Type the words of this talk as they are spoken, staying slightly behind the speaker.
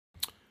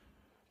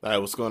All right,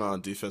 what's going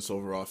on, Defense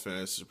Over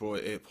Offense? Your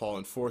boy Paul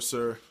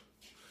Enforcer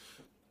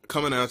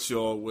coming at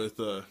y'all with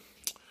the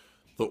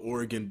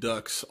Oregon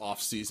Ducks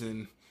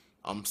offseason.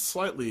 I'm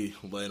slightly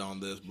late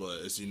on this,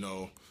 but as you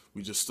know,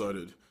 we just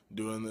started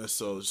doing this,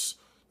 so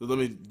let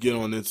me get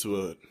on into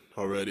it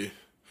already.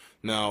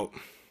 Now,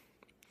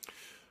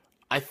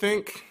 I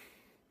think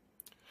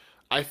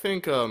I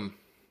think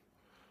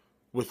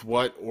with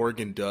what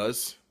Oregon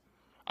does,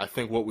 I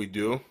think what we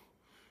do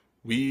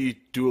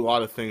a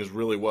lot of things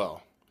really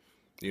well.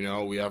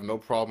 We have no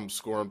problem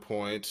scoring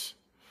points.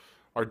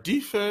 Our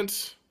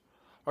defense,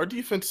 our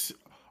defense,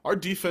 our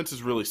defense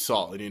is really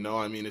solid.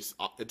 I mean,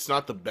 it's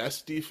not the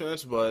best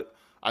defense, but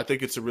I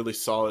think it's a really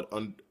solid,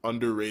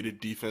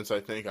 underrated defense. I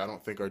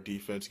don't think our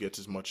defense gets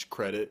as much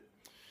credit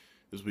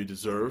as we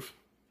deserve.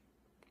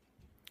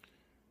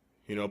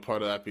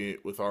 Part of that being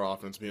with our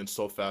offense being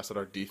so fast that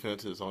our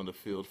defense is on the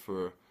field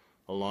for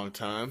a long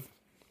time.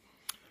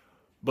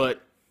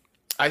 But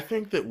I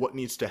think that what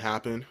needs to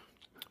happen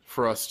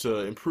for us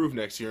to improve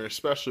next year, and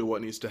especially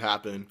what needs to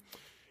happen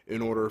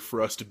in order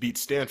for us to beat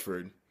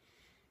Stanford,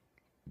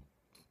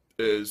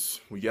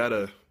 is we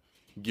gotta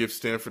give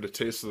Stanford a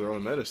taste of their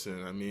own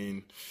medicine. I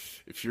mean,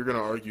 if you're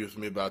gonna argue with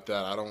me about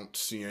that, I don't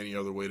see any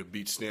other way to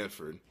beat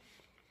Stanford.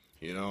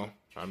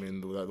 I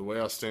mean, the way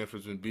how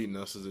Stanford's been beating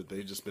us is that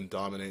they've just been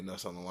dominating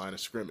us on the line of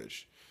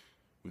scrimmage.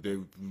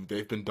 They've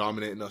been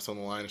dominating us on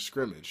the line of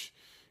scrimmage.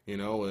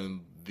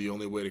 And the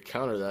only way to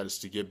counter that is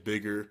to get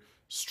bigger,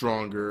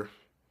 stronger,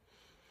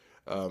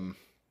 um,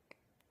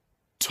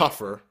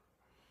 tougher,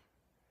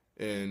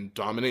 and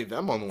dominate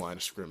them on the line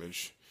of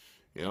scrimmage.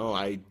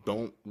 I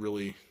don't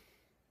really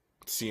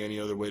see any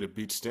other way to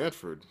beat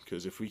Stanford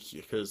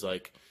because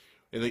like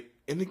in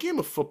the game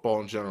of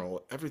football in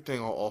general, everything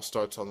all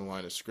starts on the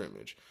line of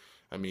scrimmage.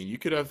 I mean, you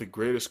could have the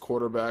greatest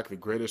quarterback, the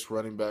greatest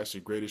running backs, the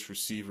greatest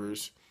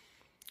receivers,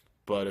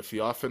 but if the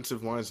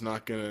offensive line's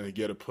not going to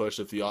get a push,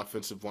 if the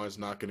offensive line's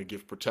not going to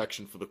give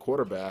protection for the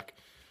quarterback,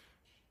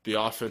 the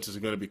offense is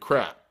going to be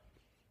crap.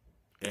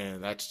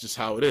 And that's just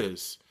how it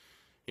is,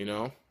 you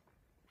know?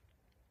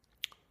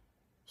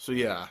 So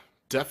yeah,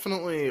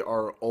 definitely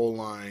our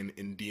O-line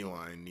and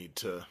D-line need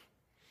to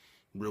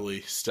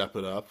really step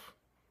it up.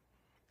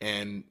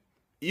 And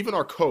even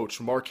our coach,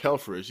 Mark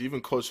Helfrich,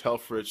 even Coach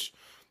Helfrich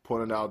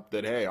pointed out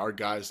that, hey, our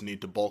guys need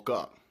to bulk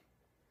up.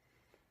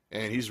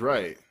 And he's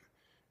right.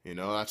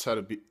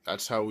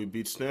 That's how we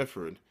beat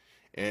Stanford.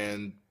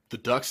 And the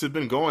Ducks have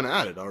been going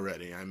at it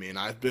already. I mean,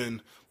 I've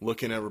been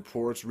looking at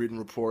reports, reading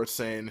reports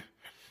saying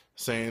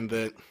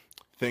that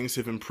things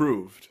have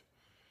improved.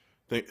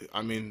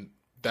 I mean,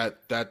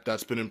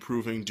 that's been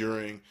improving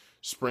during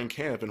spring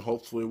camp, and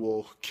hopefully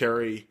we'll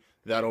carry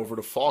that over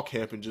to fall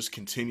camp and just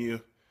continue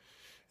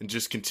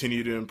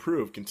to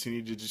improve,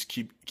 continue to just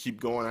keep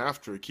going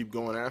after it, keep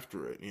going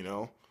after it. You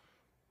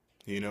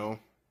know.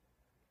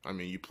 I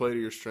mean, you play to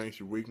your strengths,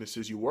 your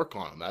weaknesses, you work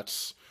on them.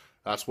 That's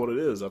what it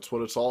is. That's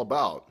what it's all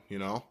about.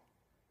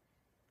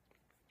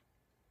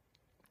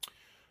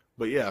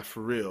 But yeah, for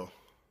real.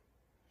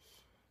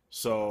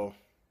 So,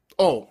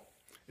 oh,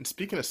 and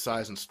speaking of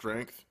size and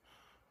strength,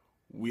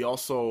 we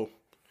also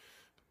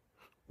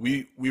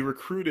we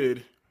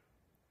recruited,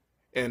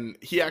 and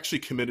he actually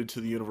committed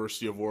to the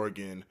University of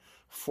Oregon,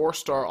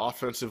 four-star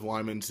offensive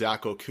lineman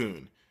Zach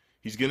Okun.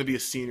 He's going to be a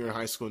senior in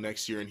high school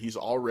next year, and he's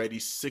already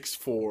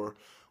 6'4",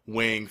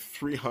 weighing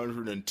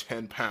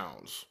 310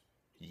 pounds.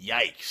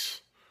 Yikes.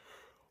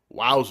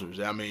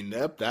 Wowzers. I mean,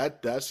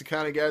 that's the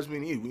kind of guys we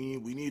need.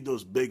 We need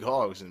those big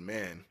hogs, and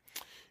man,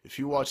 if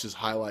you watch his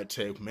highlight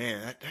tape,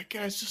 man, that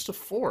guy's just a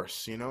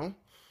force.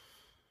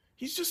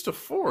 He's just a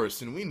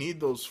force, and we need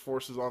those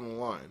forces on the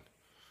line.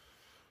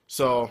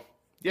 So,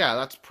 yeah,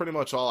 that's pretty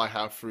much all I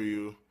have for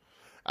you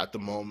at the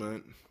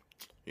moment.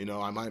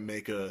 I might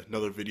make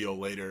another video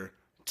later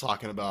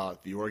talking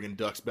about the Oregon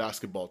Ducks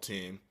basketball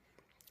team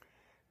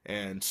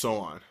and so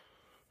on.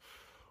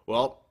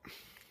 Well,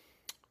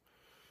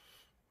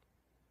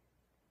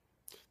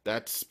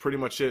 that's pretty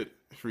much it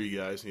for you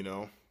guys.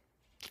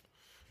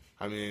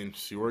 I mean,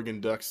 the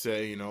Oregon Ducks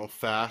say,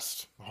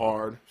 fast,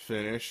 hard,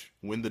 finish,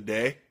 win the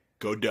day,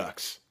 go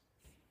Ducks.